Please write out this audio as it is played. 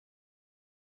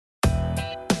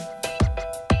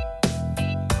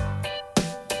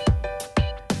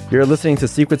You're listening to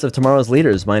Secrets of Tomorrow's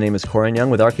Leaders. My name is Corin Young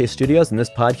with RK Studios, and this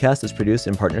podcast is produced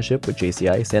in partnership with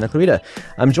JCI Santa Clarita.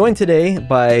 I'm joined today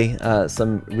by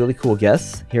some really cool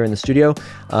guests here in the studio.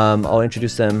 I'll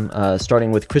introduce them,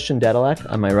 starting with Christian Dadalak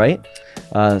on my right.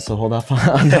 So hold off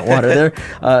on that water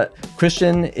there.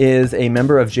 Christian is a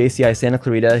member of JCI Santa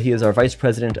Clarita. He is our Vice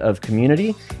President of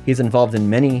Community. He's involved in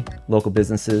many local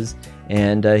businesses,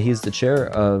 and he's the chair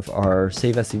of our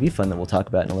Save SCV Fund that we'll talk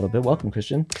about in a little bit. Welcome,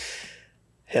 Christian.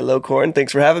 Hello, Corin.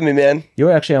 Thanks for having me, man. You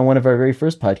were actually on one of our very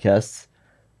first podcasts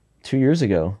 2 years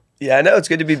ago. Yeah, I know. It's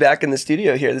good to be back in the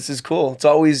studio here. This is cool. It's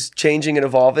always changing and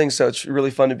evolving, so it's really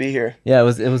fun to be here. Yeah, it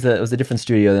was a different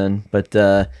studio then, but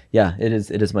yeah, it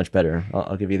is much better.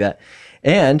 I'll give you that.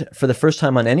 And for the first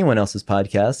time on anyone else's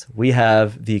podcast, we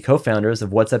have the co-founders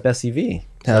of What's Up SCV.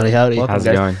 Howdy. Welcome, How's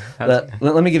guys. it going?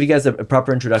 Let me give you guys a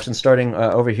proper introduction, starting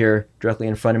over here directly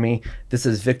in front of me. This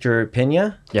is Victor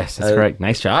Pena. Yes, that's correct.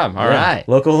 Nice job. All right.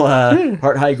 Local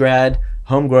Hart High grad,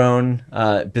 homegrown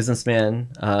businessman,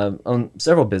 own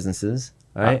several businesses.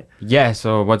 All right. Yeah,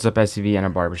 so What's Up SCV and a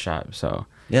barbershop. So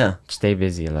Yeah. stay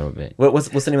busy a little bit. What's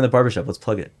the name of the barbershop? Let's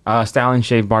plug it. Style and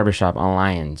Shave Barbershop on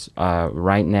Lyons,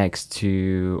 right next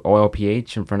to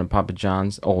OLPH in front of Papa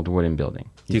John's old wooden building.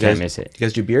 You can't miss it. Do you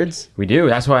guys do beards? We do.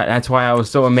 That's why I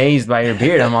was so amazed by your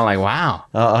beard. I'm all like, wow.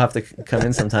 I'll have to come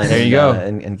in sometime. There you go.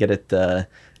 And get it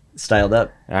styled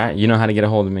up. All right, you know how to get a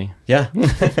hold of me. Yeah.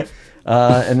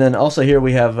 And then also here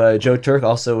we have Joe Turk,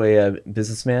 also a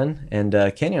businessman and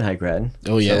Canyon High grad.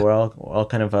 Oh, yeah. So we're all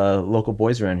kind of local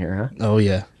boys around here, huh? Oh,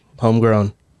 yeah.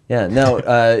 Homegrown. Yeah. Now,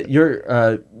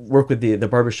 you're work with the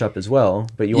barbershop as well,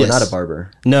 but you are not a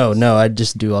barber. No, I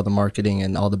just do all the marketing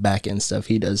and all the back end stuff.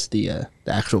 He does the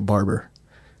actual barber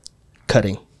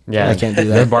cutting. Yeah, I can't do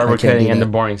that. The barber I can't cutting do and the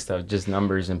that. boring stuff, just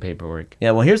numbers and paperwork.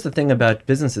 Yeah. Well, here's the thing about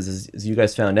businesses is you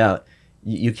guys found out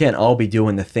you can't all be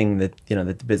doing the thing that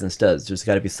that the business does. There's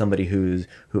got to be somebody who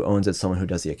owns it, someone who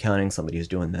does the accounting, somebody who's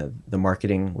doing the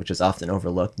marketing, which is often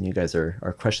overlooked. And you guys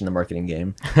are crushing the marketing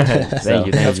game. Thank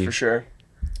you. That's for sure.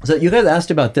 So you guys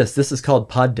asked about this. This is called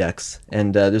Pod Decks,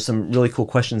 and there's some really cool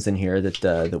questions in here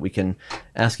that we can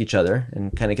ask each other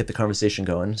and kind of get the conversation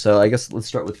going. So I guess let's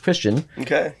start with Christian.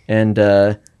 Okay.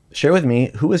 And share with me,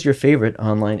 who is your favorite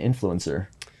online influencer?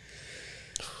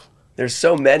 There's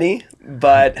so many,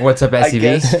 but What's Up I SCV?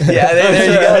 guess, yeah,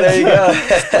 there you go.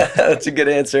 That's a good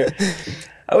answer.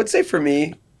 I would say for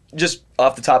me, just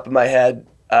off the top of my head,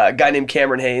 a guy named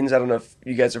Cameron Haynes. I don't know if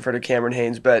you guys have heard of Cameron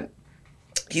Haynes, but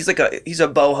he's a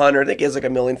bow hunter. I think he has like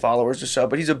 1 million followers or so,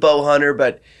 but he's a bow hunter,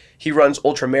 but he runs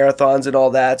ultra marathons and all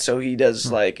that. So he does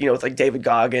with like David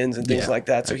Goggins and things like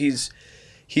that. So he's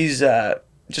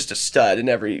just a stud in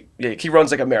he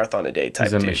runs like a marathon a day type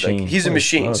He's a dude. machine. Like, he's a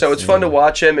machine. wow, So it's fun to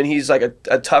watch him, and he's like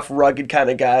a tough, rugged kind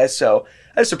of guy. So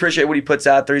I just appreciate what he puts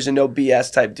out there. He's a no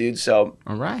BS type dude. So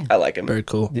All right. I like him. Very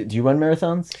cool. Do you run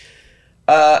marathons?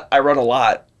 I run a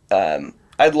lot.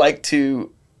 I'd like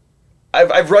to.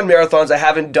 I've run marathons. I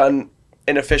haven't done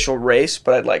an official race,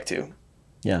 but I'd like to.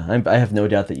 Yeah, I have no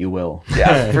doubt that you will.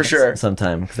 Yeah, for sure.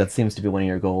 Sometime, because that seems to be one of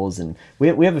your goals. And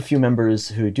we have a few members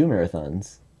who do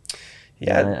marathons.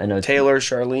 Yeah, I know Taylor,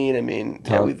 Charlene. I mean,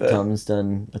 Tom's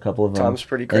done a couple of them. Tom's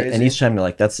pretty crazy. And each time they're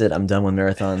like, that's it, I'm done with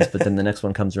marathons. But then the next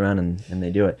one comes around and they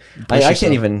do it. I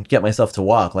can't even get myself to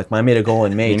walk. Like, I made a goal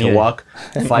in May to walk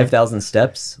 5,000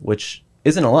 steps, which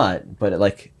isn't a lot. But,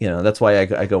 that's why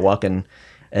I go walking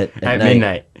at night.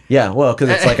 Midnight. Yeah, well, because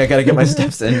it's like I got to get my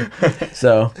steps in.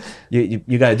 So you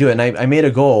got to do it. And I made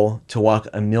a goal to walk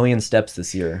 1 million steps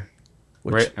this year.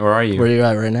 Where are you? Where are you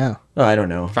at right now? Oh, I don't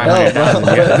know. 500,000.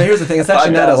 But here's the thing: it's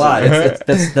actually not a lot.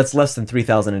 5,000. That's less than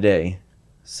 3,000 a day.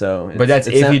 So, But that's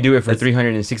if not- you do it for that's-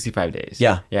 365 days.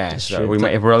 Yeah. Yeah. So true.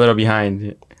 if we're a little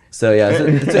behind. So yeah,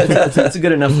 it's a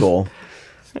good enough goal.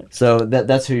 So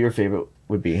that's who your favorite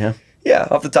would be, huh? Yeah,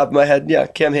 off the top of my head, yeah,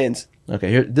 Cam Haynes. Okay,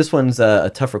 here. This one's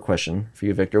a tougher question for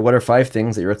you, Victor. What are 5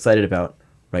 things that you're excited about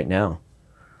right now?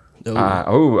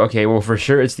 Okay. Well, for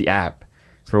sure, it's the app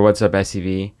for What's Up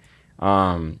SCV.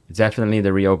 Definitely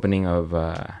the reopening of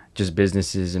just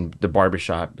businesses and the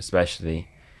barbershop, especially.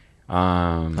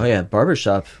 Oh yeah,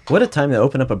 barbershop. What a time to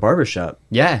open up a barbershop.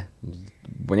 Yeah,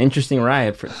 an interesting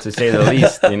ride, to say the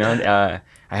least. I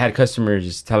had customers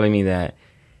just telling me that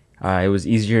it was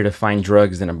easier to find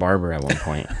drugs than a barber at one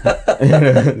point.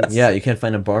 Yeah, you can't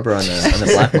find a barber on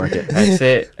the black market. That's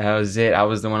it. That was it. I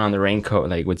was the one on the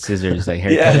raincoat, like with scissors, like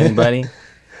haircutting, buddy.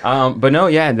 But no,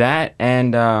 yeah, that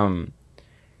and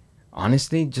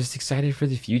honestly, just excited for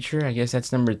the future. I guess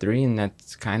that's number 3, and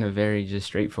that's kind of very just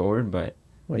straightforward. But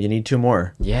Well, you need 2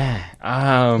 more. yeah,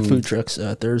 Food trucks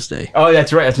Thursday. Oh,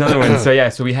 that's right. That's another one.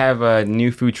 So we have a new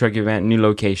food truck event, new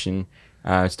location.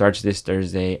 It starts this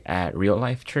Thursday at Real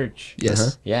Life Church.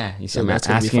 Yes. Yeah, you see, So I'm that's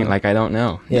gonna be asking fun. like I don't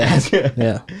know. Yeah.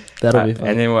 Yeah. That'll be fun.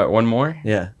 And then what? One more?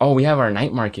 Yeah. Oh, we have our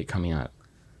night market coming up.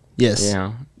 Yes. You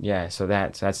know, yeah. So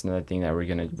that's another thing that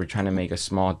we're trying to make a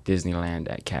small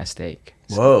Disneyland at Castaic.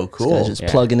 Whoa, Guys cool. just Yeah.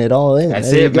 plugging it all in.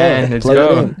 That's There you it, man. Let's Plug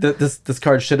it go. in. This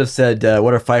card should have said,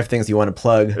 "What are 5 things you want to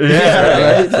plug?"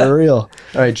 Yeah, right? For real.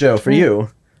 All right, Joe, for you.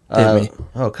 Hit me.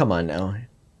 Oh, come on now.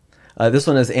 This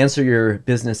one is answer your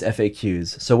business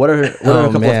FAQs. So, what are a Oh,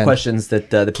 couple of man. questions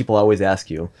that the people always ask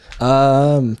you?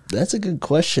 That's a good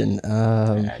question.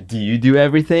 Do you do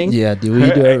everything? Yeah, do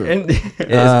we do it?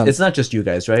 And- It's not just you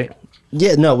guys, right?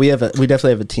 Yeah, no, we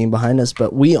definitely have a team behind us,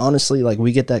 but we honestly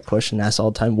we get that question asked all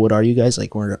the time. What are you guys?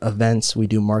 Like, we're events, we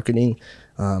do marketing.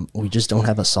 We just don't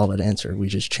have a solid answer. We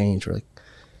just change. We're like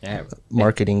yeah.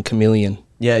 marketing chameleon.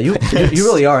 Yeah, you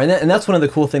really are, and that's one of the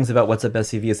cool things about What's Up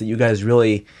SCV is that you guys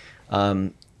really,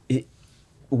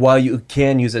 while you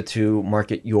can use it to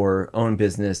market your own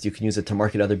business, you can use it to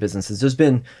market other businesses. There's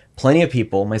been plenty of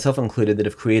people, myself included, that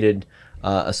have created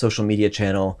a social media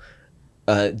channel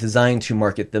designed to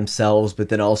market themselves, but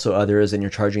then also others, and you're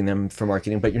charging them for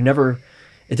marketing, but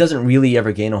it doesn't really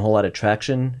ever gain a whole lot of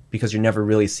traction because you're never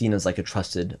really seen as like a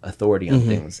trusted authority on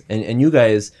things. And you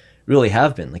guys really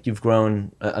have been. Like, you've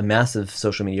grown a massive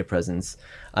social media presence.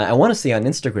 I want to say on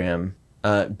Instagram,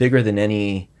 bigger than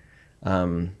any, I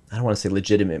don't want to say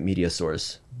legitimate media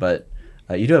source, but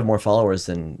you do have more followers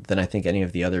than I think any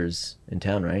of the others in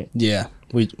town, right? Yeah,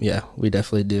 we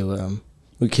definitely do.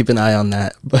 We keep an eye on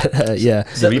that, but yeah.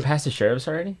 Did we pass the sheriffs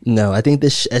already? No, I think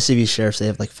this SCV sheriffs, they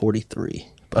have like 43.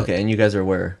 But Okay, and you guys are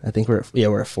where? I think we're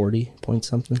at 40 point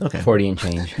something. Okay. 40 and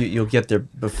change. You'll get there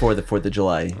before the 4th of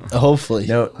July. Hopefully,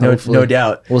 No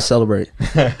doubt. We'll celebrate.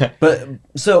 But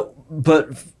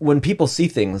when people see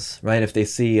things, right? If they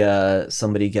see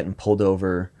somebody getting pulled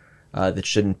over that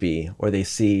shouldn't be, or they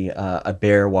see a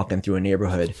bear walking through a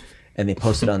neighborhood, and they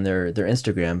post it on their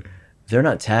Instagram, they're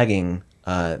not tagging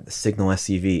Signal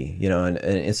SCV, an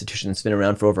institution that's been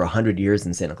around for over 100 years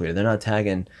in Santa Clarita. They're not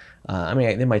tagging.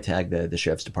 They might tag the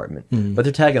sheriff's department, but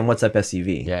they're tagging What's Up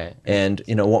SCV. Yeah. And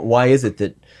why is it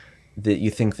that you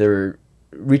think they're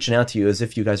reaching out to you as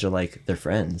if you guys are like their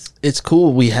friends? It's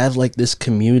cool. We have like this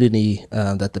community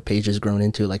that the page has grown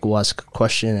into. Like, we'll ask a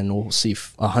question and we'll see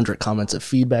 100 comments of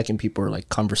feedback, and people are like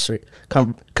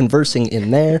conversing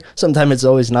in there. Sometimes it's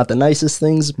always not the nicest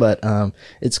things, but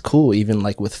it's cool. Even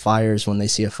like with fires, when they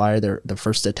see a fire, they're the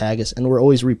first to tag us, and we're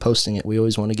always reposting it. We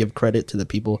always want to give credit to the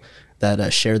people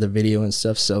that share the video and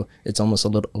stuff. So it's almost a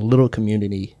little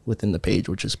community within the page,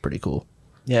 which is pretty cool.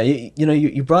 Yeah,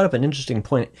 you brought up an interesting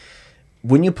point.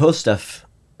 When you post stuff,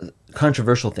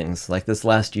 controversial things like this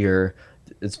last year,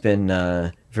 it's been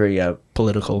very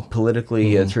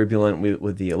politically turbulent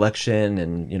with the election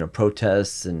and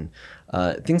protests, and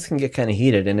things can get kind of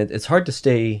heated, and it's hard to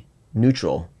stay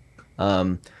neutral.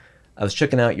 I was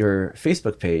checking out your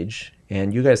Facebook page,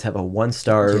 and you guys have a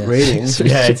 1-star rating.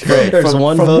 Yeah, it's great. There's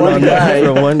one vote on that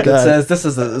for one that guy. says this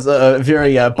is a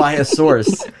very biased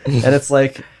source, and it's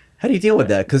like, how do you deal with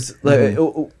that? Because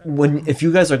if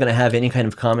you guys are going to have any kind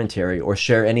of commentary or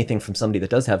share anything from somebody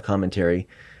that does have commentary,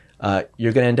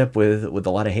 you're going to end up with a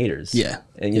lot of haters. Yeah.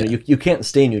 And you can't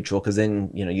stay neutral, because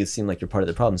then you seem like you're part of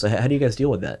the problem. So how do you guys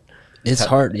deal with that? It's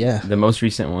hard, yeah. The most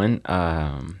recent one,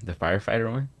 the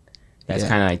firefighter one, that's Yeah.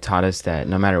 kind of like taught us that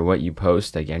no matter what you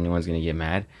post, like, anyone's gonna get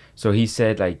mad. So he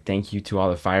said, like, thank you to all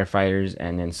the firefighters,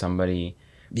 and then somebody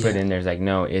put in there's like,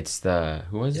 no, it's the,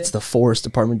 who was it? It's the forest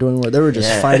department doing what they were just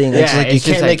Yeah. fighting. It's Yeah, like you it's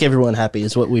just can't like- make everyone happy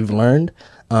is what we've learned.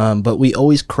 But we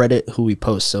always credit who we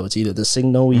post. So it's either the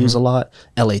Signal we use a lot,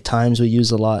 LA Times we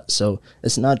use a lot. So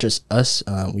it's not just us.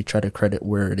 We try to credit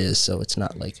where it is. So it's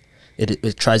not like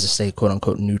it tries to stay quote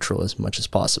unquote neutral as much as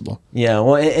possible. Yeah,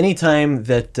 well, anytime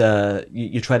that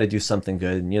you try to do something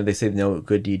good, they say no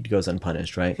good deed goes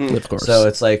unpunished, right? Of course. So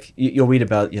it's like you'll read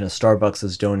about Starbucks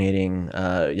is donating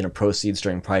proceeds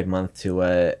during Pride Month to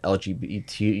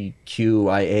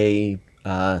LGBTQIA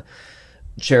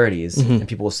charities, and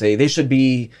people will say they should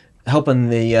be helping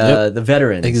the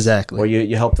veterans. Exactly. Or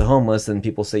you help the homeless, and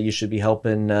people say you should be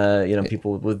helping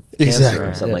people with cancer Exactly.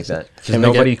 or something like that. Because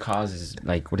nobody causes,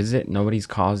 like, what is it? Nobody's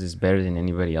cause is better than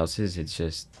anybody else's. It's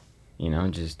just,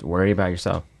 just worry about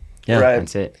yourself. Yeah. Right.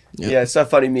 That's it. Yeah, I saw a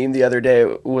funny meme the other day.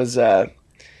 It was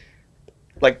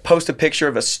like post a picture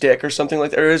of a stick or something like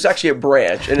that. Or it was actually a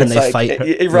branch, and it's they like fight.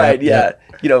 right, Yeah,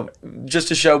 yeah. Just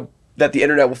to show that the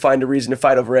internet will find a reason to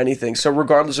fight over anything. So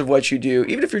regardless of what you do,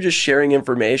 even if you're just sharing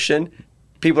information,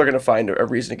 people are going to find a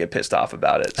reason to get pissed off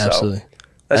about it. So Absolutely.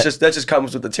 that just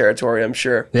comes with the territory, I'm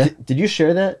sure. Yeah. Did you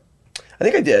share that? I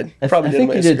think I did. I Probably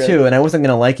think on you my did Instagram. too, and I wasn't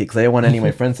gonna like it because I didn't want any of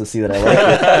my friends to see that I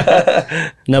liked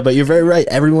it. No, but you're very right.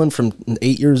 Everyone from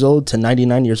 8 years old to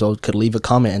 99 years old could leave a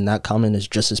comment, and that comment is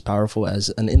just as powerful as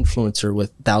an influencer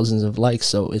with thousands of likes.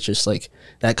 So it's just like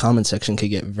that comment section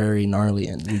could get very gnarly,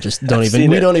 and we just don't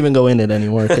don't even go in it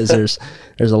anymore because there's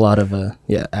a lot of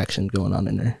action going on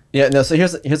in there. Yeah, no. So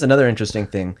here's another interesting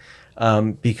thing.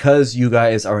 Because you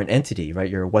guys are an entity, right?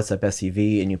 You're What's Up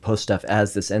SCV, and you post stuff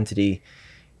as this entity.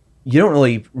 You don't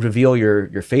really reveal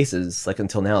your faces like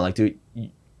until now. Like,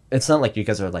 it's not like you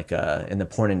guys are like in the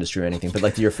porn industry or anything, but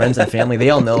like your friends and family,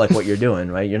 they all know like what you're doing,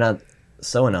 right? You're not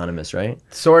so anonymous, right?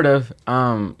 Sort of.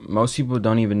 Most people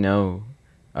don't even know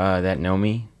that know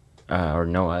me or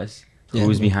know us. Yeah.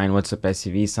 Who's behind What's Up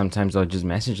SCV? Sometimes they'll just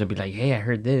message. They'll be like, "Hey, I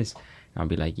heard this." And I'll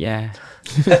be like, "Yeah."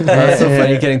 That's so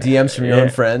funny getting DMs from your own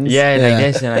friends. Yeah, Yeah. like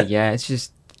this, and like, yeah, it's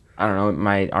just, I don't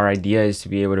know. Our idea is to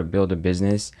be able to build a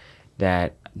business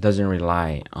that doesn't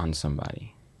rely on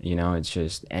somebody. You know, it's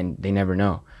just, and they never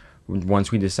know.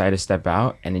 Once we decide to step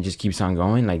out, and it just keeps on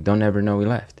going, like they'll never know we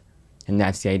left. And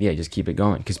that's the idea. Just keep it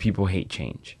going, because people hate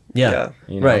change. Yeah,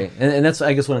 You know? right. And that's,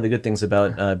 I guess, one of the good things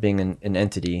about being an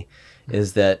entity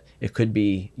is that it could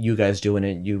be you guys doing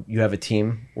it. You have a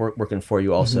team working for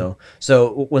you also.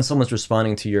 So when someone's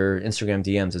responding to your Instagram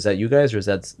DMs, is that you guys or is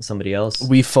that somebody else?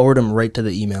 We forward them right to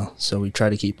the email. So we try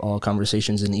to keep all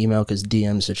conversations in email because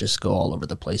DMs that just go all over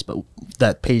the place. But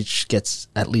that page gets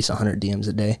at least 100 DMs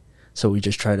a day. So we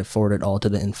just try to forward it all to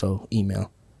the info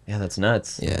email. Yeah, that's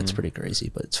nuts. Yeah, it's pretty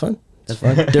crazy, but it's fun. It's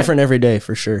fun. Different every day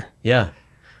for sure. Yeah.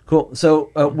 Cool.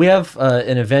 So we have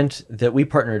an event that we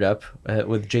partnered up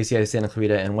with JCI Santa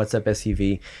Clarita and What's Up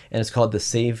SCV, and it's called the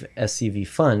Save SCV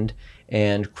Fund.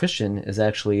 And Christian is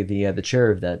actually the chair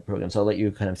of that program. So I'll let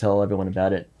you kind of tell everyone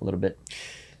about it a little bit.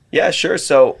 Yeah, sure.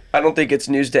 So I don't think it's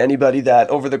news to anybody that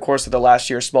over the course of the last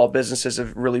year, small businesses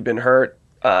have really been hurt.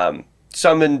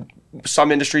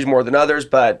 Some industries more than others,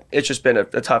 but it's just been a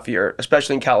tough year,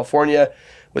 especially in California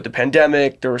with the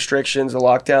pandemic, the restrictions, the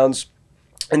lockdowns.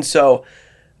 And so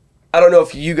I don't know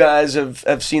if you guys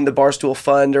have seen the Barstool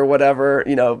Fund or whatever.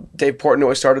 You know, Dave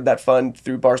Portnoy started that fund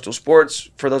through Barstool Sports.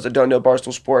 For those that don't know,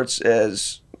 Barstool Sports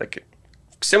is like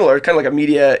similar, kind of like a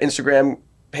media Instagram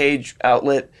page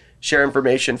outlet, share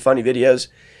information, funny videos.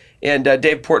 And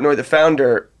Dave Portnoy, the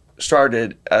founder,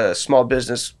 started a small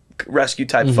business rescue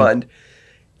type fund.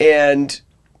 And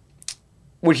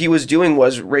what he was doing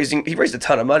was he raised a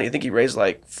ton of money. I think he raised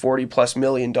like $40+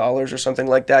 million or something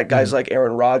like that. Guys like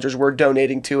Aaron Rodgers were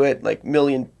donating to it, like $1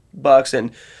 million.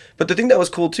 But the thing that was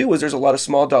cool too was there's a lot of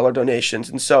small dollar donations.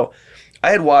 And so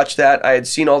I had watched that. I had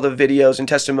seen all the videos and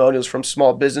testimonials from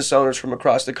small business owners from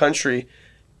across the country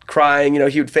crying. You know,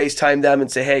 he would FaceTime them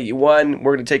and say, "Hey, you won.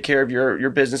 We're going to take care of your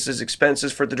business's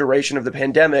expenses for the duration of the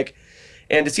pandemic."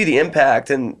 And to see the impact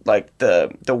and like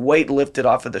the weight lifted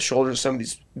off of the shoulders of some of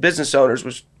these business owners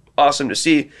was awesome to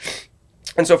see.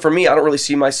 And so for me, I don't really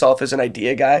see myself as an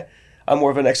idea guy. I'm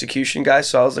more of an execution guy.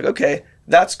 So I was like, okay,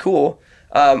 that's cool.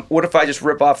 What if I just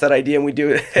rip off that idea and we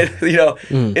do it, you know,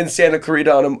 in Santa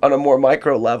Clarita on a more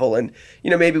micro level? And,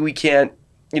 you know, maybe we can't,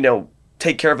 you know,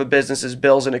 take care of a business's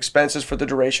bills and expenses for the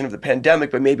duration of the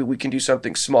pandemic, but maybe we can do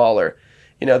something smaller.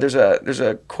 You know, there's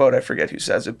a quote, I forget who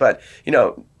says it, but, you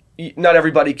know, not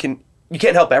everybody you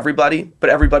can't help everybody, but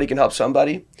everybody can help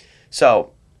somebody.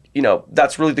 So, you know,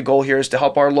 that's really the goal here, is to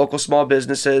help our local small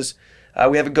businesses.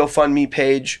 We have a GoFundMe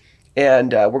page,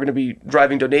 and we're going to be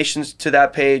driving donations to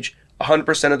that page.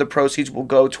 100% of the proceeds will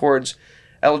go towards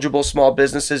eligible small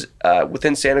businesses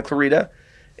within Santa Clarita.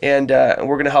 And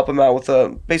we're going to help them out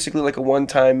with basically like a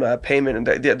one-time payment.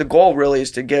 And the goal really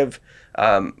is to give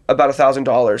about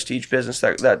 $1,000 to each business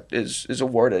that is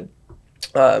awarded.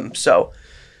 So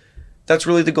that's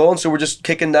really the goal. And so we're just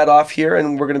kicking that off here,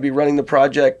 and we're going to be running the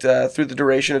project through the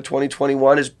duration of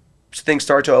 2021 as things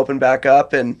start to open back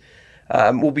up. And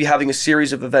we'll be having a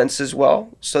series of events as well,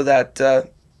 so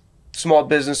that small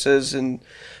businesses, and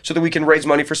so that we can raise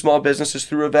money for small businesses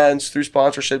through events, through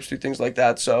sponsorships, through things like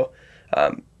that. So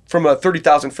from a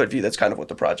 30,000 foot view, that's kind of what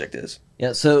the project is.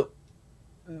 Yeah, so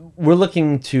we're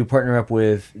looking to partner up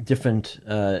with different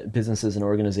businesses and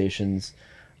organizations.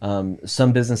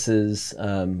 Some businesses,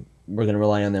 we're going to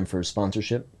rely on them for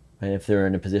sponsorship, right? If they're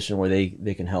in a position where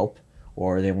they can help,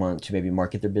 or they want to maybe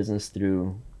market their business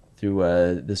through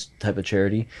this type of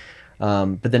charity.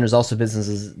 But then there's also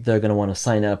businesses that are going to want to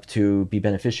sign up to be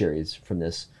beneficiaries from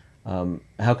this.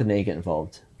 How can they get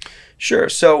involved? Sure.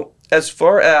 So as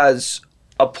far as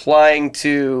applying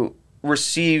to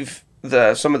receive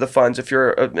some of the funds, if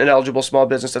you're an eligible small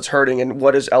business that's hurting, and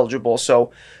what is eligible.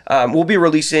 So we'll be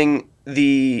releasing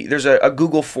there's a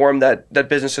Google form that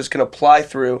businesses can apply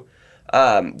through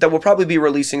that we'll probably be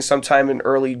releasing sometime in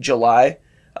early July.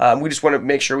 We just want to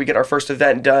make sure we get our first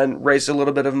event done, raise a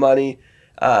little bit of money,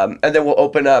 and then we'll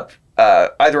open up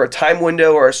either a time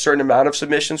window or a certain amount of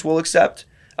submissions we'll accept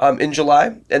in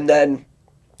July. And then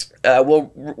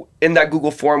we'll, in that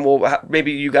Google form,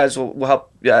 maybe you guys will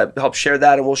help share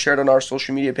that, and we'll share it on our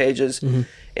social media pages. Mm-hmm.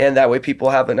 And that way people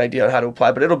have an idea on how to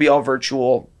apply. But it'll be all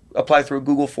virtual. Apply through a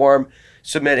Google form,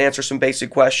 submit, answer some basic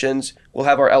questions. We'll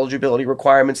have our eligibility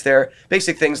requirements there.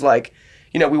 Basic things like,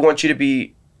 we want you to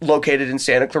be located in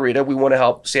Santa Clarita. We want to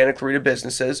help Santa Clarita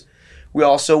businesses. We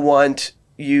also want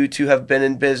you to have been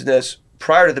in business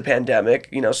prior to the pandemic,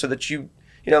 so that you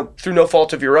through no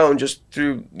fault of your own, just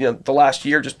through, the last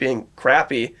year just being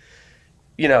crappy,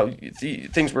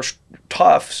 things were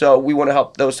tough. So we want to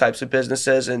help those types of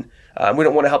businesses, and we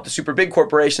don't want to help the super big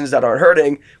corporations that aren't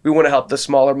hurting. We want to help the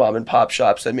smaller mom and pop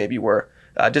shops that maybe were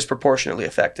disproportionately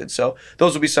affected. So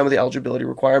those will be some of the eligibility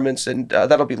requirements, and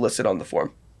that'll be listed on the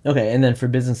form. Okay, and then for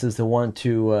businesses that want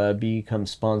to become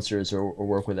sponsors or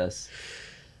work with us?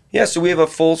 Yeah, so we have a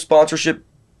full sponsorship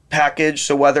package.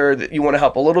 So whether you want to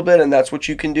help a little bit and that's what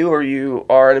you can do, or you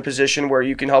are in a position where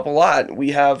you can help a lot,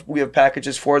 we have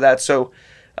packages for that. So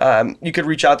you could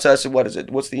reach out to us at,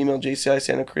 what's the email,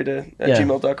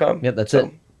 jcisantaclarita@gmail.com. Yep, that's it.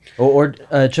 Or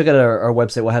check out our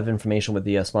website. We'll have information with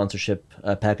the sponsorship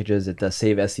packages at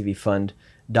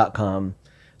savescvfund.com.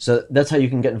 So that's how you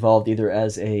can get involved, either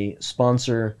as a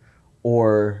sponsor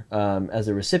or as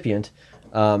a recipient.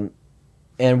 And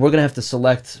we're going to have to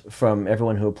select from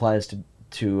everyone who applies to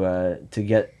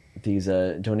get these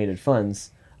donated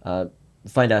funds,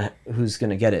 find out who's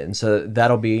going to get it. And so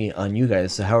that'll be on you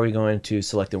guys. So how are we going to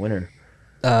select a winner?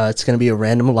 It's going to be a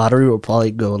random lottery. We'll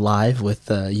probably go live with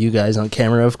you guys on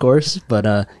camera, of course.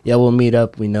 But we'll meet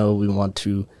up. We know we want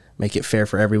to make it fair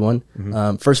for everyone.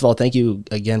 Mm-hmm. First of all, thank you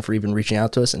again for even reaching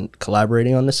out to us and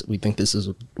collaborating on this. We think this is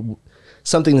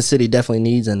something the city definitely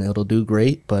needs, and it'll do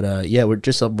great. But we're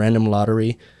just a random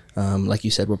lottery. Like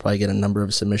you said, we'll probably get a number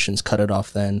of submissions, cut it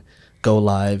off, then go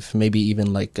live, maybe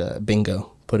even like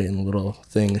bingo, put it in a little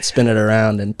thing, spin it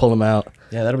around and pull them out.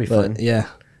 Yeah, that'll be fun. Yeah.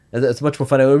 It's much more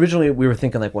fun. Originally, we were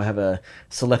thinking like we'll have a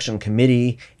selection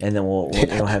committee, and then we'll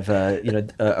have a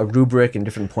rubric and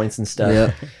different points and stuff.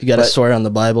 Yeah, you got to swear on the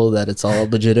Bible that it's all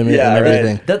legitimate and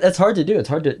everything. Right. That's hard to do. It's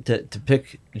hard to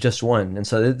pick just one, and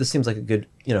so this seems like a good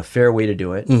fair way to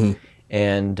do it. Mm-hmm.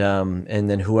 And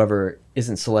then whoever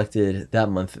isn't selected that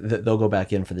month, they'll go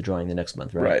back in for the drawing the next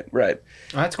month, right? Right.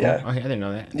 Oh, that's cool. Yeah. Okay, I didn't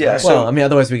know that. Yeah. Well,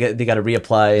 otherwise they got to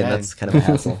reapply, and that's kind of a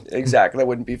hassle. Exactly. That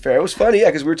wouldn't be fair. It was funny,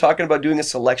 because we were talking about doing a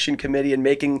selection committee and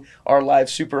making our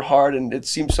lives super hard, and it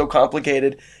seemed so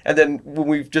complicated. And then when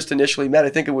we just initially met, I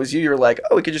think it was you were like,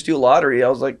 oh, we could just do a lottery. I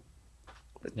was like,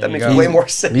 that makes way more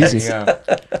sense. Easy.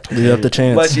 Leave up the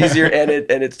chance. Much easier, and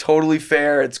it's totally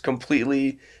fair. It's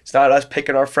not us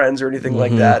picking our friends or anything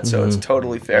like that. So it's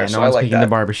totally fair. Yeah, so no I one's like picking that.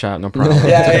 the barbershop, no problem.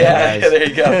 Yeah, there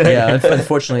you go. Yeah,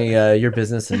 unfortunately, your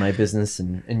business and my business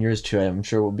and yours too, I'm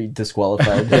sure will be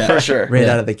disqualified. For sure. Right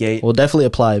out of the gate. We'll definitely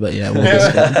apply, but we'll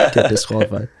just get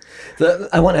disqualified. So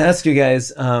I want to ask you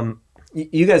guys,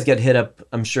 you guys get hit up,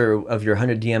 I'm sure, of your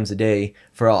 100 DMs a day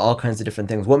for all kinds of different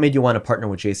things. What made you want to partner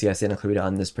with JCI Santa Clarita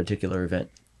on this particular event?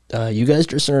 You guys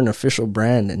just are an official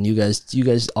brand, and you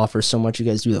guys offer so much. You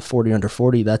guys do the 40 under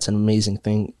 40. That's an amazing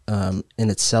thing in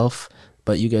itself.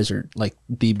 But you guys are like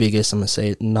the biggest, I'm gonna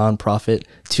say, nonprofit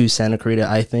to Santa Clarita,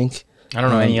 I think. I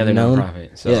don't know any other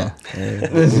nonprofit. So. Yeah,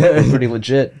 pretty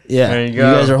legit. Yeah, there you you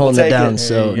go. guys are holding it down. There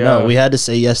So you go. we had to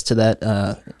say yes to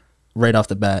that right off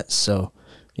the bat. So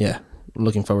yeah,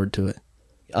 looking forward to it.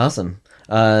 Awesome.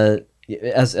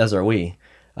 As are we.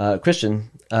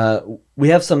 Christian, we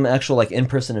have some actual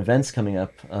in-person events coming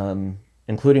up,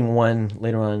 including one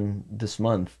later on this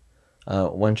month.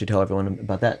 Why don't you tell everyone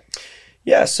about that?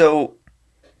 Yeah, so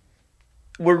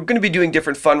we're going to be doing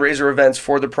different fundraiser events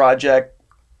for the project,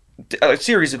 a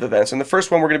series of events. And the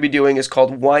first one we're going to be doing is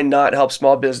called Why Not Help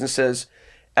Small Businesses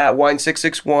at Wine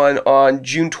 661 on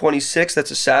June 26th.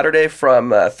 That's a Saturday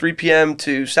from 3 p.m.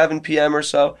 to 7 p.m. or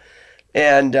so.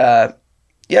 And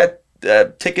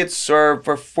tickets are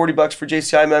for $40 for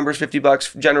JCI members, $50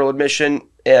 for general admission.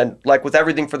 And like with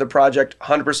everything for the project,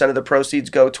 100% of the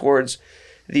proceeds go towards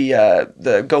the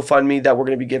GoFundMe that we're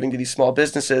going to be giving to these small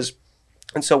businesses.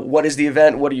 And so what is the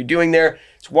event? What are you doing there?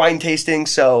 It's wine tasting.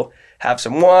 So have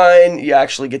some wine. You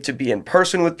actually get to be in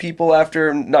person with people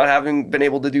after not having been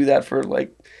able to do that for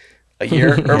like a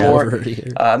year or more.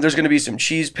 There's going to be some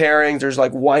cheese pairings. There's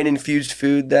like wine infused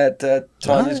food that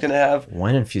Ton is going to have.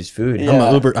 Wine infused food. Yeah.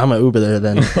 I'm an Uber there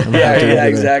then. Yeah,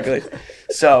 exactly.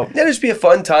 So it'll just be a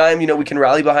fun time. We can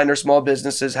rally behind our small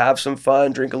businesses, have some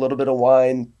fun, drink a little bit of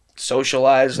wine,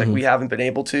 socialize like we haven't been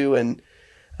able to, and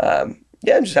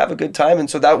just have a good time. And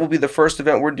so that will be the first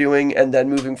event we're doing, and then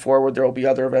moving forward there will be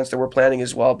other events that we're planning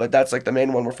as well, but that's like the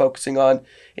main one we're focusing on.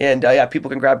 And people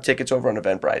can grab tickets over on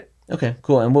Eventbrite. Okay,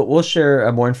 cool. And we'll share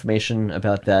more information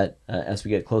about that as we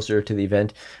get closer to the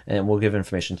event, and we'll give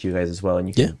information to you guys as well, and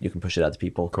you can push it out to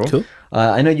people. Cool.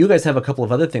 I know you guys have a couple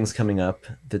of other things coming up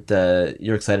that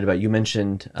you're excited about. You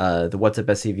mentioned the WhatsUp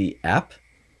SCV app.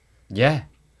 Yeah.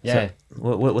 So,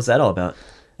 what was that all about?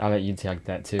 I'll let you take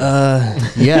that too.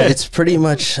 It's pretty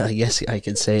much, I guess I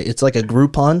could say, it's like a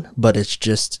Groupon, but it's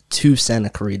just to Santa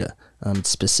Clarita.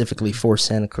 Specifically for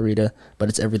Santa Clarita, but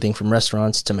it's everything from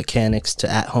restaurants to mechanics to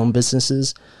at-home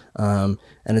businesses, and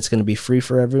it's going to be free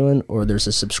for everyone, or there's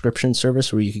a subscription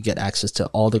service where you could get access to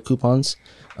all the coupons,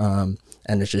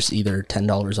 and it's just either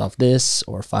 $10 off this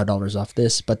or $5 off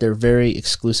this, but they're very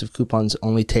exclusive coupons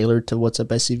only tailored to WhatsUp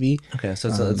SCV. Okay, so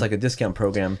it's like a discount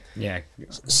program. Yeah.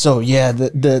 So yeah,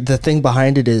 the thing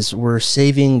behind it is we're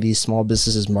saving these small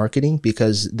businesses marketing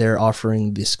because they're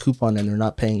offering this coupon and they're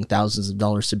not paying thousands of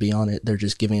dollars to be on it. They're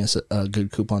just giving us a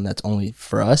good coupon that's only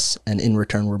for us, and in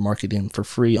return we're marketing for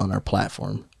free on our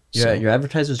platform. Yeah, your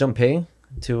advertisers don't pay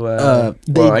to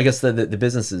I guess the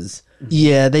businesses.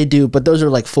 Yeah, they do, but those are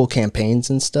like full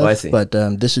campaigns and stuff. Oh, I see. But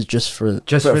this is just for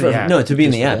the app. No, to be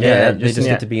in the app. Yeah, They just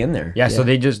get to be in there. Yeah, so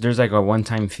there's like a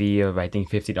one-time fee of I think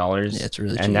 $50. Yeah, it's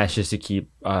really cheap. And that's just to keep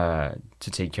to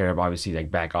take care of obviously like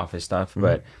back office stuff.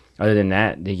 But other than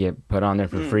that, they get put on there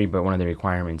for free. But one of the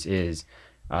requirements is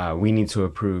we need to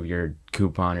approve your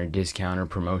coupon or discount or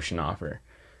promotion offer.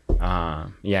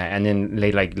 And then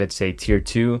let's say tier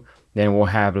 2. Then we'll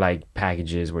have like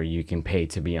packages where you can pay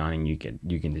to be on, and you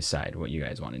can decide what you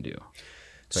guys want to do.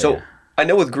 So I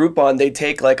know with Groupon they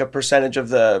take like a percentage of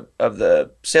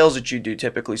the sales that you do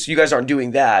typically. So you guys aren't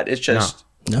doing that. It's just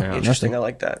interesting. nothing. I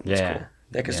like that. Yeah. That's cool.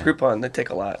 Yeah, because Groupon they take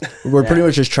a lot. We're pretty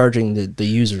much just charging the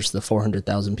users, the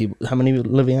 400,000 people. How many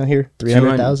living out here?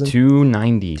 300,000?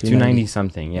 290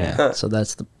 something. Yeah. So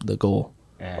that's the goal.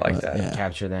 Yeah, I like that.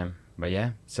 Capture them. But yeah,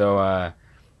 so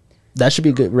That should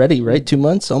be good. Ready, right? 2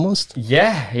 months almost.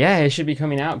 yeah, it should be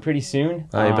coming out pretty soon.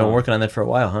 You've been working on that for a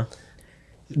while, huh?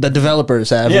 The developers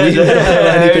have. Yeah, We don't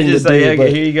have anything just to like, do, okay, but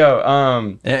here you go.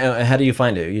 And how do you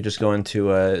find it? You just go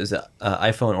into is it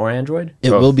iPhone or Android?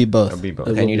 it both. will be both. It'll be both.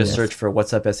 It will And you be just both. search for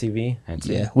WhatsUp SCV. That's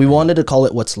Yeah, it. we wanted to call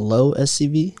it What's Low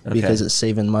SCV because Okay. it's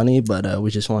saving money, but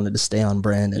we just wanted to stay on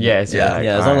brand. And, Yeah, it's Yeah. like,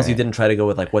 Yeah, as long as you alright. didn't try to go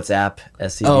with like WhatsApp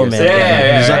SCV. Oh or man, something.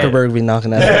 Yeah, Zuckerberg be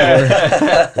knocking at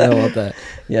the door. I don't want that.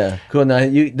 Yeah, cool. Now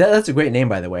that's a great name,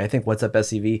 by the way. I think WhatsUpp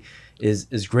SCV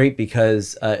is great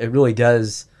because it really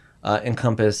does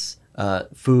encompass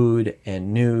food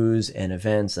and news and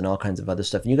events and all kinds of other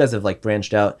stuff. And you guys have like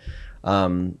branched out.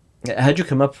 How'd you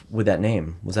come up with that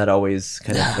name? Was that always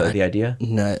kind of the idea?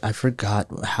 No, I forgot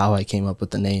how I came up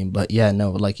with the name, but yeah, no,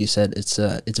 like you said, it's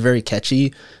very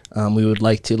catchy. We would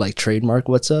like to like trademark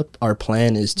What's Up. Our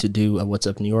plan is to do a What's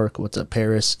Up New York, What's Up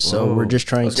Paris. So Whoa. we're just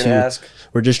trying was gonna ask.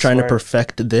 we're just trying Smart. to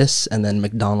perfect this and then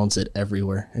McDonald's it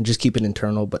everywhere and just keep it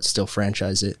internal, but still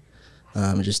franchise it,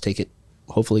 and just take it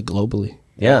hopefully globally.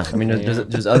 Yeah, I mean,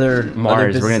 there's other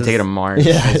Mars. other We're gonna take it to businesses- Mars.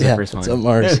 Yeah, That's the yeah, first it's one. on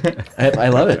Mars. I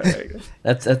love it.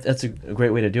 That's a great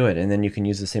way to do it, and then you can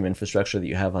use the same infrastructure that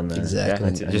you have on the Exactly. Yeah,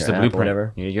 that's it. on Just your a app or blueprint.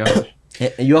 whatever. Here you go.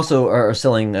 And you also are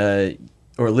selling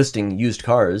or listing used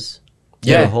cars.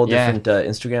 You have a whole different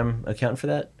Instagram account for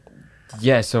that.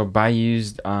 Yeah, so buy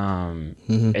used,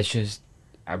 it's just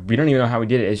we don't even know how we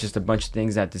did it. It's just a bunch of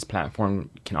things that this platform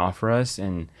can offer us,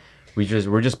 and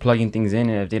we're just plugging things in,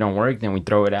 and if they don't work, then we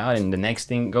throw it out, and the next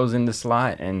thing goes in the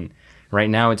slot. And right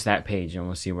now it's that page, and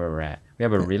we'll see where we're at. We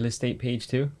have a real estate page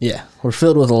too. Yeah, we're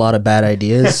filled with a lot of bad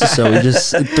ideas, so we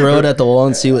just throw it at the wall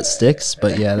and see what sticks.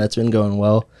 But yeah, that's been going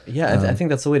well. Yeah, I think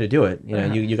that's the way to do it. You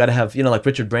know, you got to have, like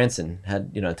Richard Branson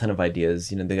had, a ton of ideas.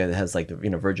 The guy that has like the,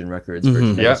 Virgin Records,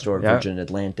 Virgin Yeah, Store, yeah. Virgin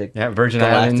Atlantic, Yeah, Virgin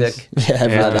Galactic, Islands.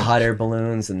 Yeah, the hot air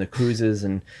balloons and the cruises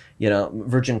and,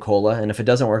 Virgin Cola. And if it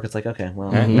doesn't work, it's like, okay,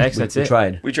 well, Next, we, that's we it.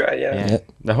 tried. We tried, yeah. Yeah.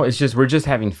 The whole we're just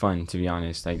having fun, to be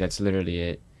honest. Like that's literally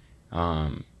it.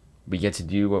 We get to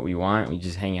do what we want. We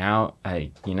just hang out. Not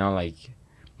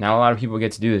a lot of people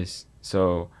get to do this.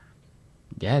 So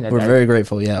yeah, We're very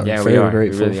grateful. Yeah, Yeah, we're we very are. We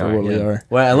grateful really for are, what we Yeah. are.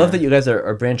 Well, I love that you guys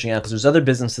are branching out because there's other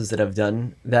businesses that have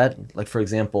done that. Like, for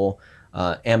example,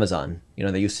 Amazon,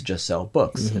 they used to just sell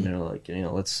books and they're like,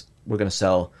 we're going to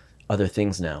sell other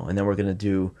things now. And then we're going to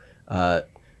do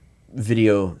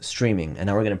video streaming, and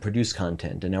now we're going to produce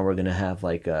content, and now we're going to have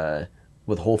like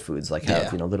with Whole Foods, like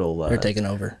have little They're taking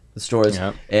over. the stores.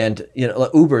 Yep. And like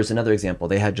Uber is another example.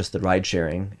 They had just the ride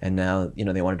sharing, and now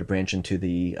they wanted to branch into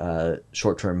the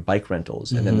short-term bike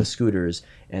rentals, and then the scooters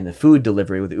and the food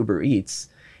delivery with Uber Eats.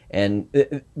 And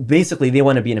basically, they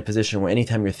want to be in a position where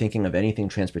anytime you're thinking of anything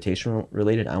transportation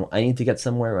related, I need to get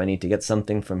somewhere, or I need to get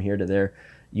something from here to there.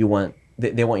 They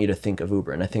want you to think of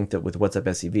Uber. And I think that with What's Up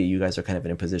SEV, you guys are kind of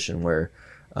in a position where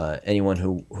anyone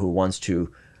who wants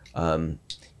to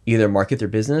either market their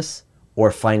business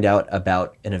or find out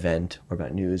about an event or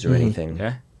about news or anything.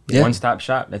 Yeah. One-stop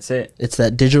shop. That's it. It's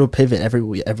that digital pivot.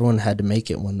 Everyone had to make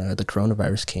it when the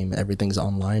coronavirus came. Everything's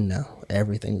online now.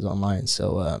 Everything's online.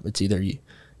 So it's either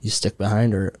you stick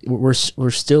behind, or we're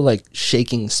still like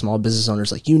shaking small business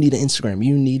owners like, you need an Instagram,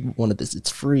 you need one of this, it's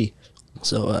free.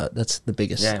 So that's the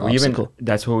biggest obstacle.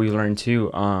 That's what we learned too.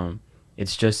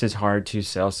 It's just as hard to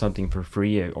sell something for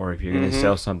free, or if you're gonna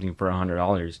sell something for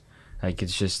 $100. Like,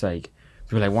 it's just like,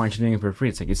 people are like, why aren't you doing it for free?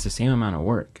 It's like, it's the same amount of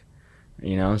work,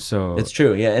 so It's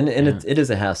true, yeah, and it is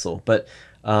a hassle. But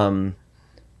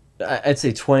I'd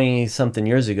say 20 something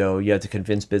years ago, you had to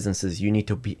convince businesses you need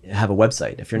to have a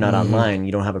website. If you're not online,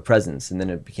 you don't have a presence. And then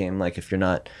it became like, if you're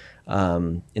not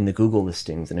in the Google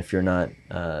listings, and if you're not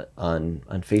on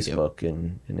Facebook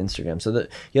and Instagram. So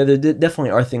there definitely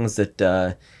are things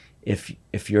that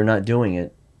if you're not doing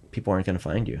it, people aren't going to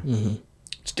find you.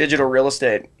 It's digital real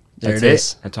estate. That's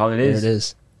it. That's all it is. There it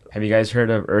is. Have you guys heard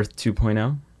of Earth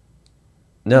 2.0?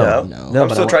 No. I'm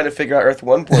still trying to figure out Earth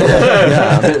 1.0.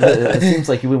 Yeah, it seems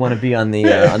like we want to be on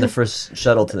the first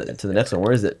shuttle to the next one.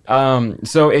 Where is it?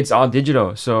 So it's all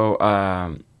digital. So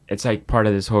it's like part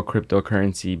of this whole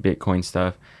cryptocurrency, Bitcoin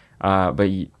stuff.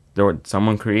 But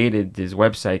someone created this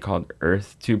website called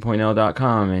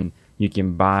Earth2.0.com, and you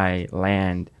can buy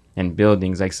land and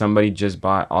buildings. Like, somebody just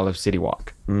bought all of City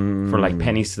Walk for like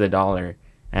pennies to the dollar,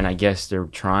 and I guess they're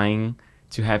trying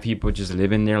to have people just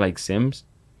live in there like Sims.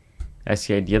 That's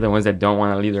the idea. The ones that don't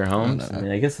want to leave their homes. I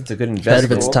mean, I guess it's a good Ahead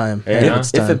investment. of its time. Yeah. Ahead of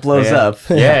its If time. it blows Yeah. up.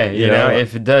 Yeah,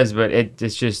 if it does. But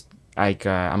it's just like,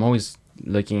 I'm always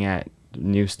looking at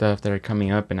new stuff that are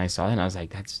coming up, and I saw that and I was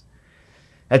like,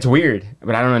 that's weird,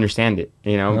 but I don't understand it, But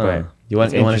You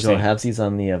want to interesting. go halvesies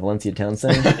on the Valencia Town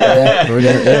Center? Yeah, we're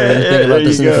gonna think about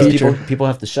this in the future. People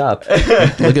have to shop.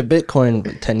 Look at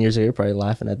Bitcoin 10 years ago. You're probably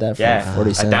laughing at that for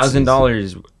 40 cents.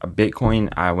 $1,000 a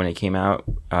Bitcoin when it came out,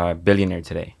 billionaire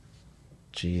today.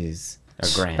 Jeez. A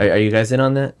grand. Are you guys in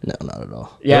on that? No, not at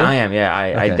all. Yeah, Really? I am. Yeah,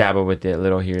 I Okay. dabble with it a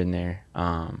little here and there.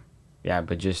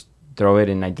 But just throw it,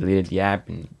 and I deleted the app,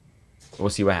 and we'll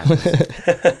see what happens.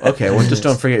 Okay, well, just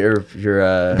don't forget your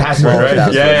Password, wallet right?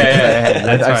 password. Yeah.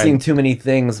 That's I've fine. seen too many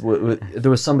things. There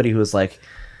was somebody who was like,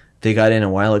 they got in a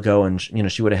while ago, and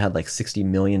she would have had like $60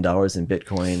 million in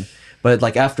Bitcoin, but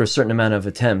like after a certain amount of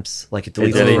attempts, like it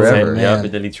deletes it forever. man.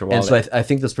 It deletes your And wallet. so I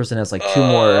think this person has like 2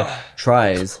 more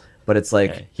tries, but it's like,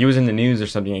 Yeah. He was in the news or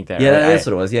something like that. yeah, right? that's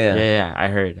what it was. Yeah. Yeah, I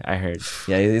heard.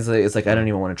 Yeah, it's like I don't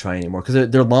even want to try anymore because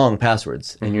they're long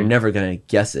passwords and you're never gonna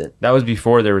guess it. That was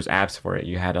before there was apps for it.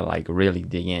 You had to like really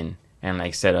dig in and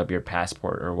like set up your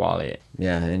passport or wallet.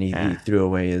 Yeah, and he Yeah. threw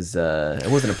away his. It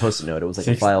wasn't a post-it note. It was like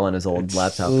a Six- file on his old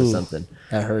laptop or Ooh. something.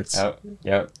 That hurts.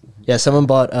 Yep. Yeah, someone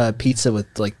bought pizza with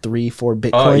like 3-4 Bitcoins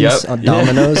Oh, yep. on Yeah.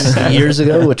 Domino's years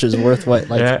ago, which is worth what,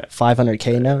 like Yeah.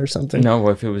 $500K now or something? No,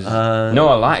 if it was Uh, a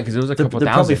lot, because it was a They're, couple they're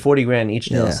probably thousand. 40 grand each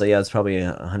now. Yeah. So yeah, it's probably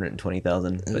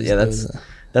 120,000. But was- yeah, it was,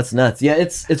 that's nuts. Yeah,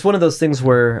 it's one of those things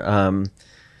where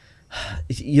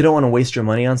you don't want to waste your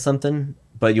money on something,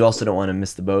 but you also don't want to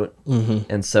miss the boat. Mhm.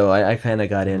 And so I kind of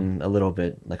got in a little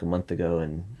bit like a month ago,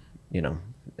 and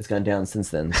it's gone down since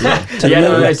then. So, yeah. Yeah,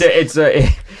 no, it's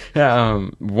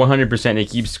 100%. It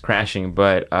keeps crashing,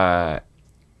 but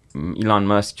Elon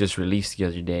Musk just released the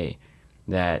other day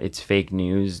that it's fake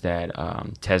news that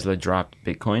Tesla dropped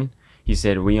Bitcoin. He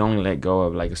said we only let go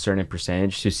of like a certain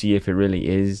percentage to see if it really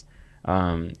is,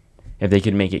 if they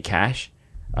could make it cash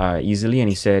easily. And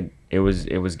he said it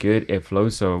was good, it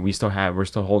flows, so we're still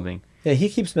holding. Yeah, he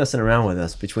keeps messing around with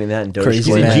us between that and Crazy He's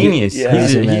Dogecoin. a man. genius. Yeah.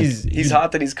 He's He's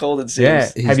hot that he's cold, it seems. yeah.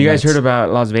 He's Have you guys nuts. heard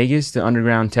about Las Vegas, the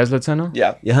underground Tesla tunnel?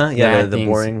 Yeah. Yeah, That the thing's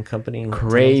boring company.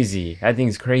 Crazy. That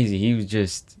thing's crazy. He was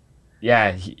just,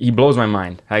 he blows my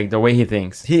mind. Like the way he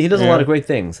thinks. He does a Yeah. lot of great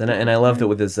things, and I love that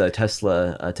with his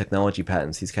Tesla technology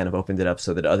patents, he's kind of opened it up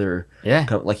so that other Yeah.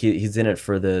 like he's in it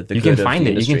for the You good can of find the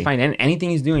it. You industry. can find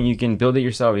anything he's doing. You can build it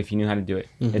yourself if you knew how to do it.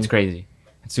 It's crazy.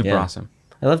 It's super Yeah. awesome.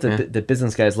 I love that Yeah. the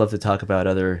business guys love to talk about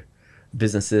other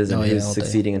businesses and Oh, yeah, who's all day.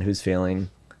 succeeding and who's failing.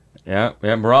 Yeah,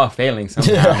 we're all failing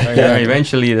somehow.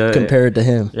 Eventually, Compared to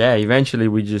him. eventually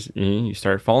we just you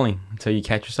start falling until you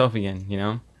catch yourself again.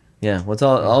 Yeah, well, it's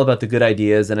all about the good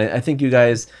ideas, and I think you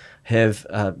guys have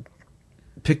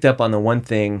picked up on the one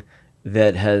thing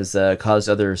that has caused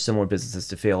other similar businesses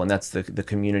to fail, and that's the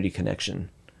community connection.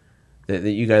 That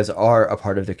you guys are a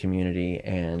part of the community,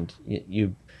 and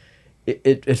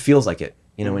it feels like it.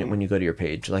 You know, when you go to your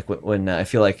page, like when I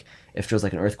feel like if there's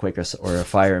like an earthquake or a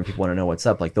fire and people want to know what's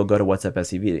up, like they'll go to What's Up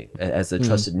SCV as a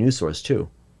trusted news source too.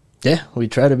 Yeah, we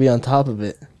try to be on top of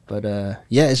it. But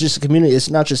yeah, it's just a community.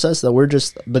 It's not just us though. We're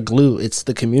just the glue. It's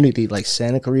the community. Like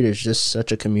Santa Clarita is just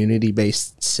such a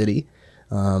community-based city.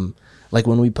 Like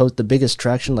when we post the biggest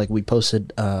traction, like we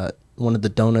posted one of the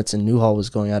donuts in Newhall was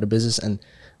going out of business, and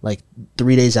like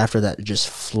 3 days after that, it just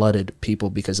flooded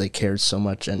people because they cared so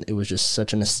much, and it was just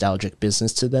such a nostalgic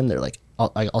business to them. They're like,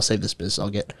 I'll save this business. I'll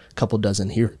get a couple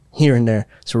dozen here and there.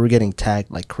 So we're getting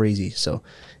tagged like crazy. So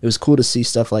it was cool to see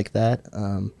stuff like that.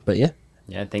 But yeah.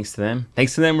 Yeah, thanks to them.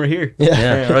 Thanks to them, we're here.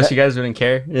 Yeah. Or else you guys wouldn't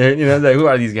care. You know, like, who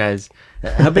are these guys?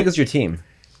 How big is your team?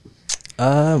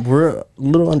 We're a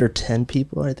little under 10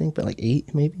 people, I think, but like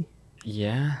 8 maybe.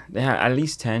 Yeah, at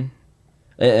least 10.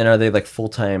 And are they like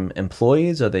full-time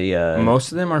employees? Are they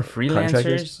Most of them are freelancers.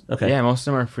 contractors? Okay. Yeah, most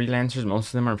of them are freelancers. Most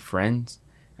of them are friends.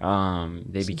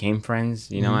 They became friends,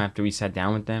 you know, after we sat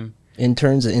down with them.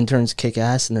 Interns kick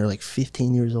ass, and they're like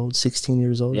 15 years old, 16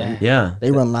 years old. Yeah. Yeah.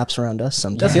 They run laps around us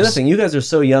sometimes. That's the other thing. You guys are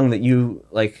so young that you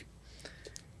like.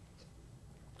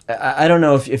 I don't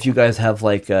know if you guys have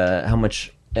like how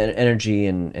much energy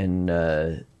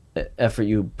and effort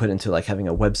you put into like having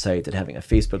a website and having a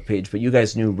Facebook page, but you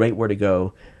guys knew right where to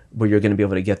go, where you're going to be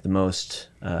able to get the most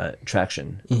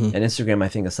traction. And Instagram, I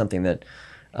think, is something that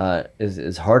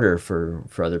is harder for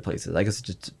other places. I guess it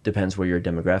just depends where your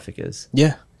demographic is.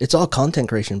 Yeah, it's all content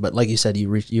creation, but like you said,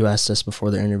 you asked us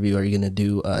before the interview, are you going to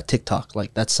do TikTok?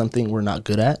 Like that's something we're not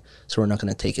good at, so we're not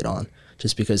going to take it on.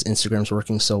 Just because Instagram's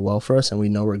working so well for us and we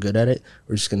know we're good at it,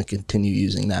 we're just going to continue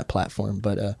using that platform.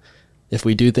 But if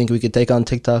we do think we could take on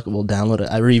TikTok, we'll download it.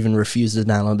 I even refuse to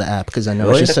download the app because I know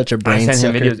it's just such a brain I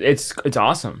send him sucker. videos. It's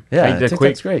awesome. Yeah, Like, the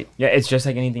TikTok's great. Yeah, it's just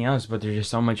like anything else, but there's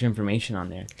just so much information on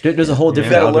there. There's a whole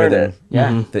different gotta learn algorithm it.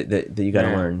 Yeah. that you got to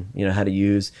Yeah. learn. You know, how to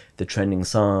use the trending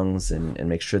songs and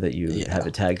make sure that you have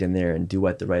it tagged in there and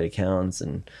duet the right accounts.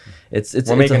 And it's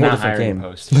We're a making whole that different hiring game.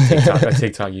 post. A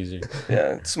TikTok user.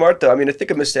 Yeah, it's smart though. I mean, I think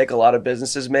a mistake a lot of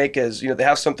businesses make is, you know, they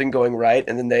have something going right,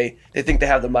 and then they think they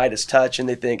have the Midas touch, and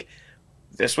they think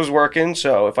this was working,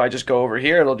 so if I just go over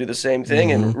here, it'll do the same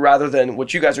thing. And rather than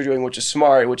what you guys are doing, which is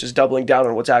smart, which is doubling down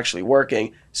on what's actually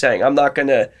working, saying I'm not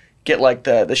gonna get like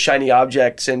the shiny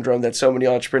object syndrome that so many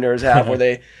entrepreneurs have, where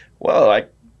they, we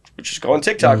just go on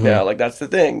TikTok now, like that's the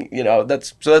thing, you know.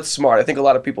 That's smart. I think a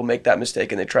lot of people make that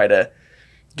mistake and they try to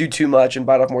do too much and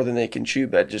bite off more than they can chew,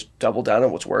 but just double down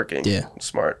on what's working. Yeah. It's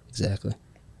smart. Exactly.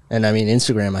 And I mean,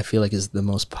 Instagram, I feel like is the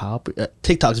most popular.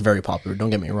 TikTok's very popular, don't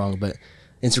get me wrong, but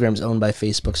Instagram's owned by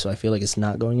Facebook, so I feel like it's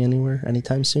not going anywhere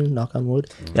anytime soon, knock on wood.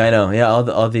 Yeah, I know. Yeah,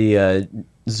 all the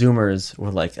Zoomers were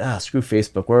like, screw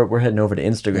Facebook. We're heading over to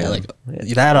Instagram. Yeah, like,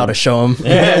 that ought to show them.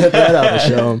 That ought to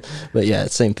show them. But yeah,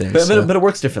 it's same thing. But so. it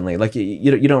works differently. Like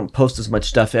you don't post as much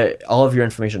stuff. All of your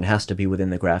information has to be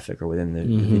within the graphic or within the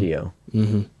video.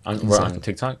 We're on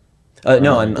TikTok?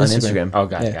 No, on Instagram. Oh,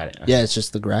 got yeah. it, got it. Yeah, it's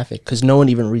just the graphic because no one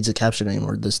even reads the caption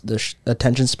anymore. The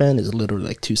attention span is literally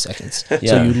like 2 seconds. So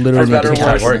Yeah. you literally For better need to or TikTok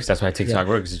worse. capture works. That's why TikTok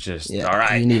works. It's just, Yeah, all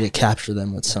right. you need to capture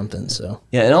them with something. So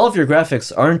Yeah, and all of your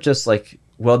graphics aren't just like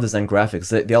well-designed graphics.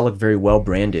 They all look very well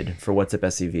branded for What's Up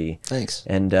SCV. thanks.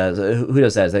 And who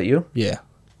does that? Is that you? Yeah,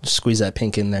 just squeeze that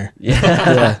pink in there.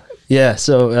 Yeah. Yeah,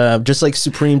 so just like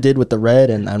Supreme did with the red,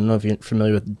 and I don't know if you're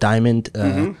familiar with Diamond,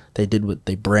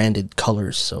 they branded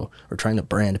colors. So we're trying to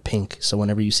brand pink. So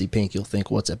whenever you see pink, you'll think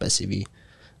What's Up SCV,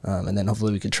 and then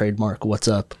hopefully we could trademark What's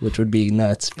Up, which would be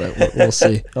nuts, but we'll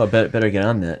see. Oh, better get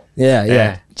on that.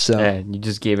 Yeah. So Yeah, you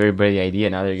just gave everybody the idea.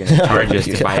 Now they're going to charge us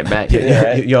to buy it back.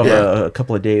 Yeah. You have a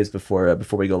couple of days before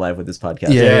we go live with this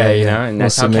podcast. Yeah. You know, and We'll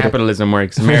that's how submit it. capitalism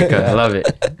works. America, I love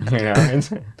it. You know,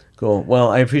 Cool. Well,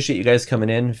 I appreciate you guys coming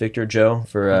in, Victor, Joe,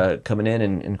 for coming in,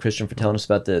 and Christian for telling us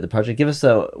about the project. Give us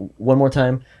one more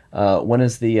time. When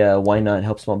is the Why Not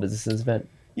Help Small Businesses event?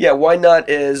 Yeah, Why Not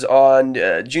is on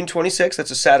June 26th. That's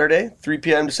a Saturday, 3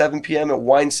 p.m. to 7 p.m. at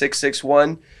Wine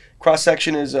 661. Cross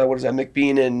section is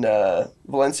McBean in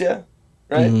Valencia,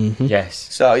 right? yes.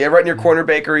 So yeah, right near Corner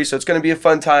Bakery. So it's going to be a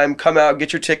fun time. Come out,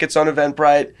 get your tickets on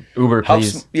Eventbrite. Uber, Help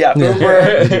please.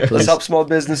 Uber. Please. Let's help small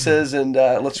businesses and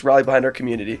let's rally behind our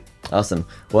community. Awesome.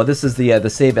 Well, this is the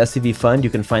Save SCV Fund. You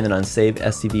can find it on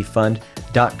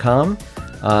savescvfund.com.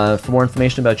 For more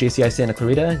information about JCI Santa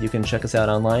Clarita, you can check us out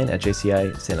online at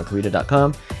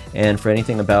jcisantaclarita.com. And for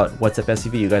anything about What's Up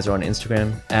SCV, you guys are on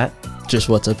Instagram at Just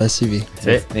what's up, SCV. That's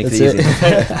it. Makes That's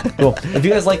it easy. Cool. If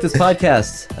you guys like this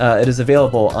podcast, it is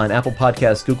available on Apple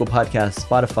Podcasts, Google Podcasts,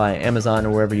 Spotify, Amazon,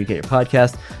 or wherever you get your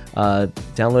podcast.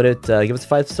 Download it, give us a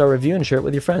 5-star review, and share it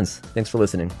with your friends. Thanks for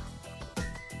listening.